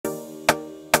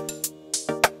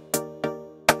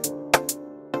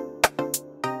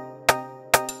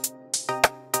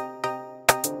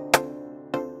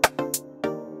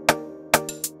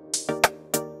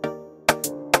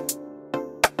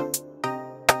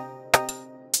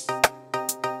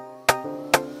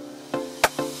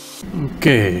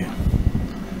Okay,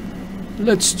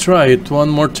 let's try it one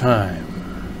more time.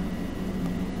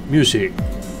 Music.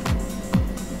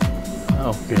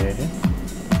 Okay.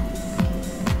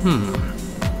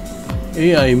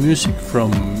 AI music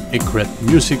from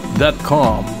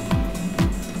aigeneratedmusic.com.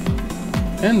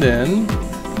 And then,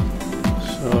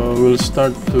 so we'll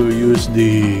start to use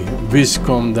the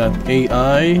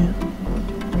viscom.ai.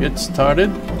 Get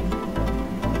started.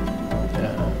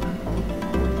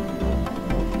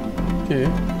 Okay,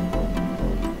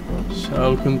 so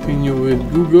I'll continue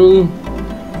with Google.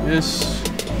 Yes,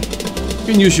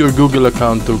 you can use your Google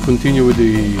account to continue with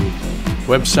the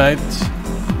website.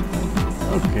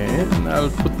 Okay, and I'll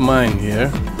put mine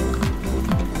here.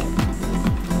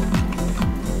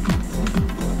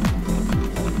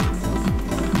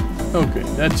 Okay,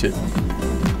 that's it.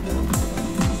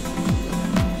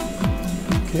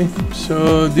 Okay,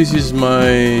 so this is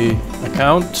my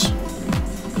account.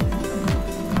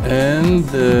 And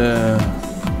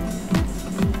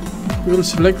we'll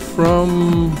select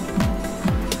from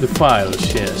the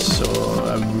files. Yes, so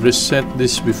I've reset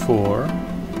this before.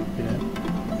 Yeah.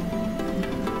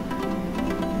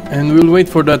 And we'll wait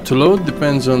for that to load,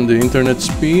 depends on the internet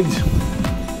speed.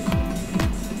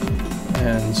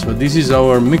 And so this is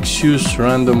our mixed-use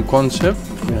random concept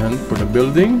and for the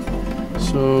building.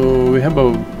 So we have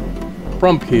a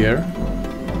prompt here.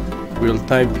 We'll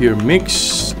type here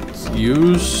mix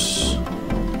use.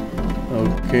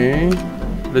 Okay,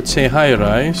 let's say high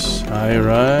rise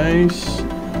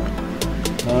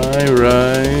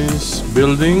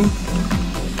building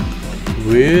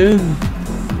with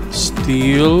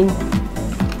steel,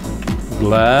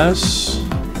 glass,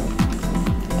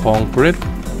 concrete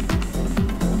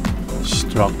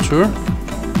structure,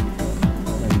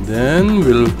 and then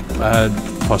we'll add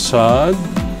facade,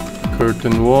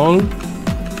 curtain wall,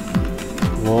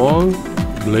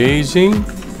 glazing,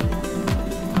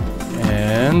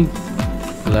 and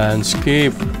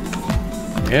landscape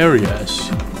areas.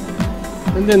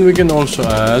 And then we can also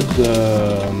add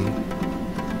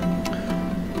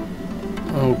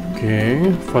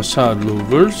okay, facade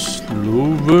louvers,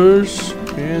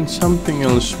 okay, and something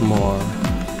else more,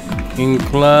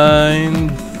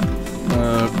 inclined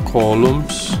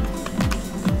columns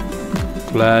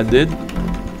cladded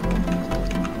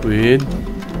with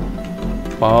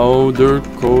powder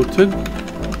coated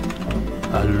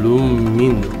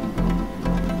aluminum.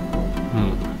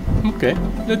 Okay,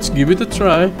 let's give it a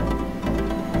try.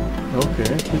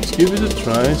 Okay, let's give it a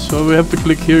try. So we have to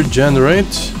click here,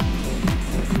 generate.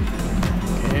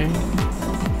 Okay.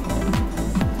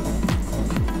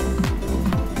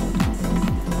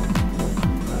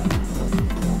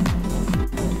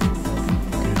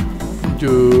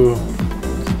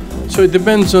 So it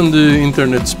depends on the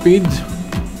internet speed.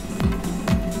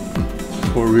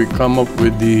 We come up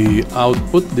with the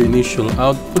output, the initial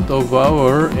output of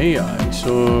our AI.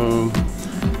 So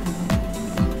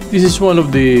this is one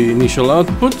of the initial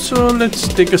outputs. So let's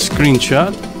take a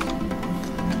screenshot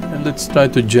and let's try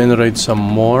to generate some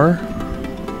more.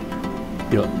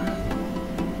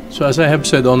 So as I have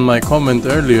said on my comment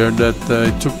earlier, that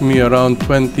it took me around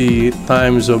 20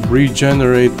 times of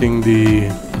regenerating the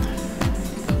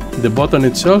button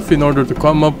itself in order to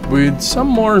come up with some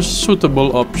more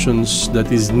suitable options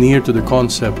that is near to the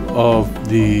concept of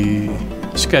the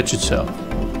sketch itself.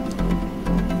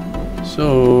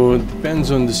 So it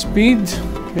depends on the speed.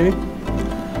 Okay,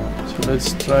 so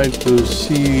let's try to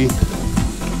see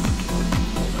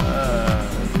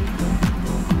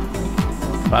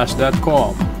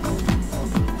fast.com.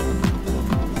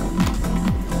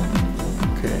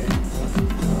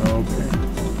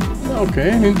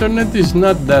 Okay, internet is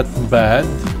not that bad,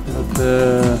 but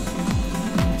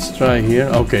let's try here.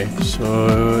 Okay,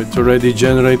 so it's already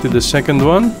generated the second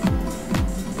one,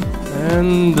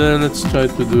 and let's try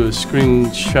to do a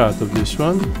screenshot of this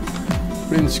one.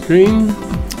 Print screen.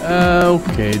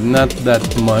 Okay, not that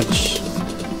much.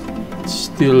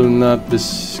 Still not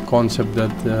this concept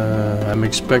that I'm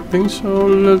expecting. So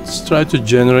let's try to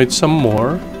generate some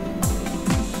more.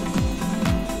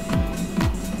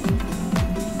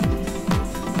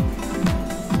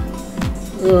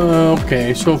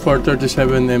 Okay, so far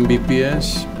 37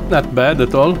 Mbps, not bad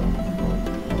at all.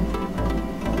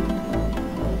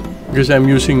 Because I'm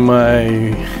using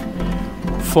my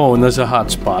phone as a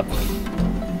hotspot.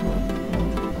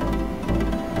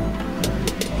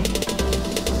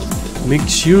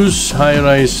 Mixed-use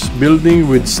high-rise building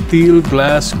with steel,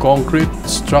 glass, concrete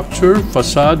structure,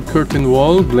 facade, curtain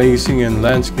wall, glazing and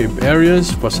landscape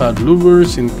areas, facade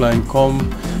louvers, inclined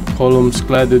columns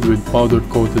cladded with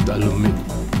powder-coated aluminum.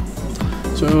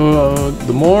 So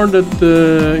the more that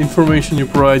information you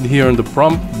provide here in the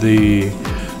prompt, the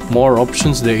more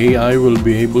options the AI will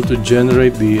be able to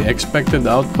generate the expected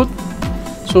output.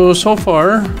 So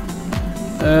far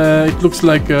it looks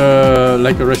like a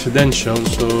residential.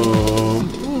 So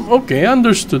okay,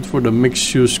 understood for the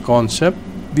mixed-use concept.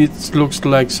 It looks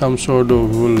like some sort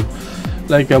of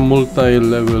like a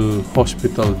multi-level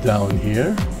hospital down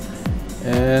here.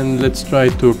 And let's try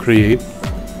to create.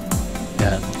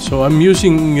 Yeah. So I'm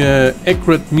using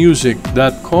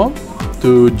aigeneratedmusic.com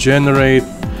to generate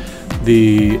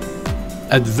the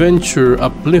adventure,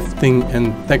 uplifting,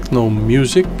 and techno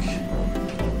music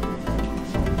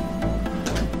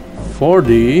for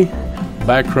the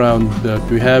background that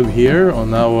we have here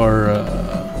on our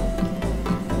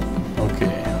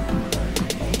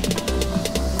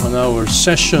on our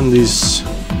session this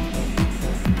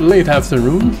late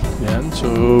afternoon. Yeah,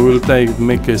 so we'll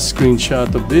make a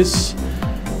screenshot of this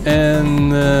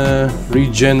and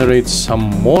regenerate some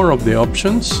more of the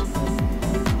options.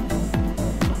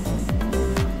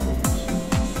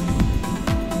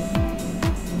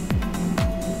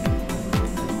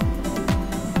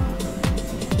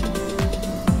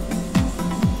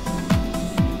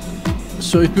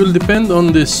 So it will depend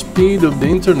on the speed of the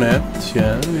internet,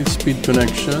 yeah, the speed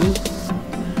connection.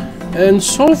 And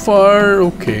so far,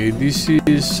 okay, this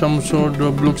is some sort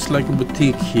of, looks like a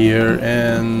boutique here,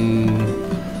 and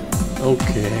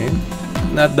okay,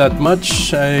 not that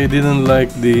much. I didn't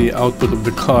like the output of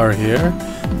the car here,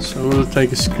 so we'll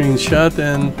take a screenshot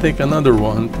and take another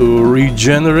one to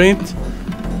regenerate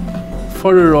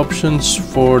further options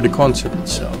for the concept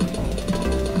itself.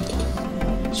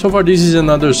 So far, this is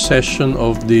another session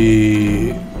of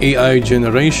the AI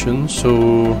generation,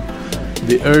 so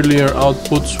the earlier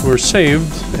outputs were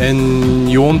saved, and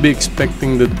you won't be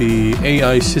expecting that the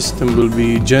AI system will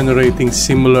be generating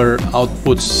similar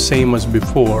outputs same as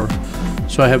before.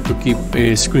 So I have to keep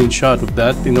a screenshot of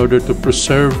that in order to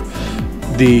preserve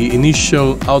the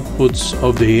initial outputs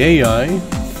of the AI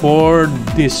for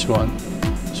this one.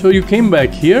 So you came back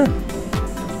here,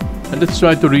 and let's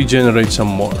try to regenerate some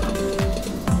more.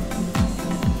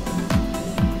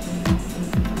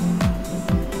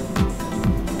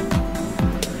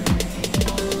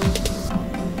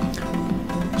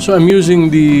 So I'm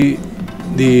using the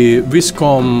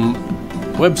Viscom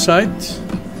website,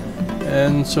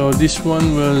 and so this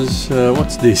one was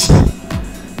what's this?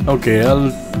 Okay,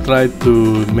 I'll try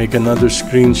to make another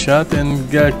screenshot and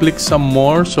click some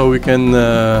more so we can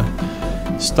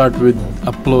start with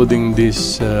uploading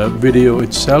this video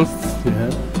itself, yeah,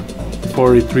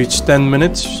 before it reaches 10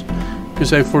 minutes,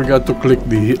 because I forgot to click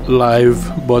the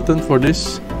live button for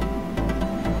this.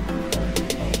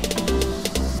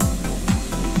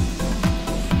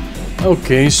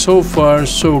 Okay, so far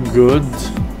so good.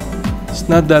 It's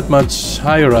not that much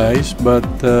high-rise, but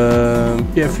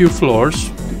yeah, a few floors.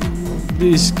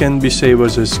 This can be saved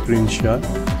as a screenshot,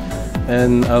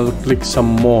 and I'll click some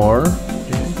more,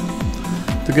 okay,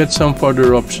 to get some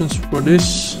further options for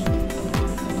this,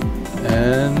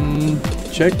 and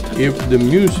check if the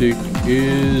music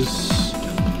is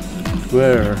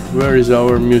where is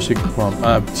our music from?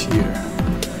 It's here.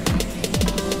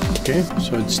 Okay,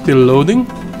 so it's still loading.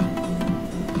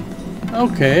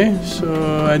 Okay,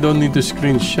 so I don't need to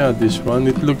screenshot this one.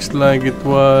 It looks like it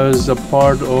was a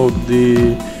part of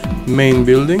the main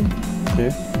building. Okay.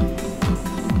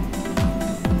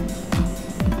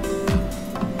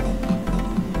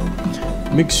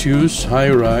 Mixed-use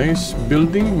high-rise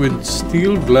building with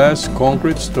steel, glass,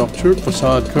 concrete structure,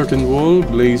 facade, curtain wall,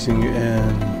 glazing,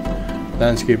 and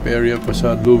landscape area,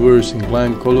 facade louvers,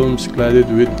 inclined columns cladded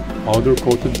with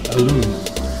powder-coated aluminum.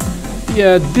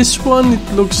 Yeah, this one,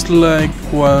 it looks like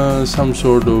some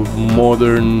sort of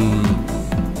modern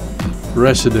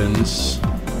residence,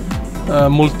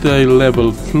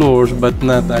 multi-level floors, but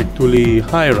not actually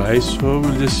high-rise. So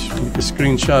we'll just take a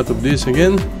screenshot of this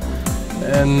again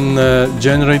and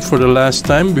generate for the last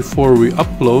time before we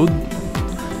upload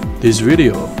this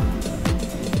video.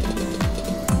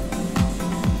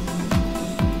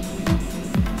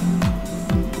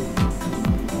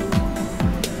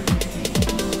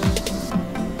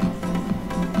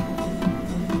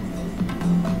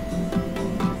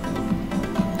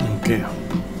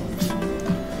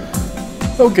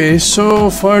 Okay, so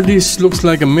far this looks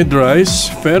like a mid-rise,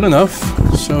 fair enough.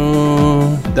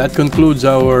 So that concludes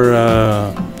our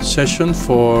session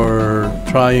for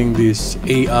trying this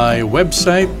AI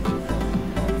website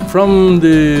from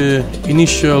the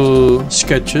initial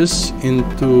sketches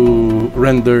into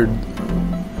rendered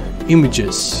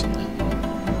images.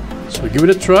 So give it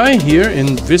a try here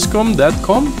in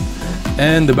viscom.com,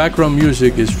 And the background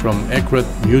music is from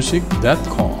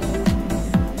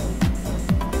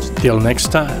aigeneratedmusic.com. Till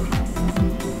next time.